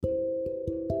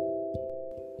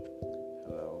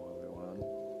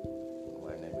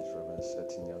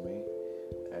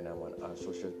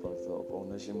Associate Pastor of All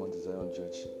Nation Mount Zion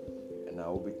Church, and I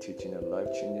will be teaching a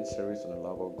life-changing series on the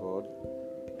love of God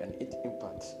and its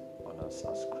impact on us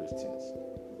as Christians.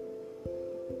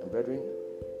 And brethren,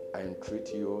 I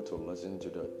entreat you all to listen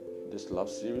to this love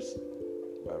series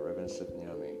by Reverend Seth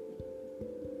Nyame,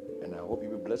 and I hope you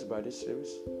will be blessed by this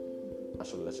series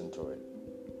as you listen to it.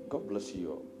 God bless you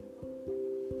all.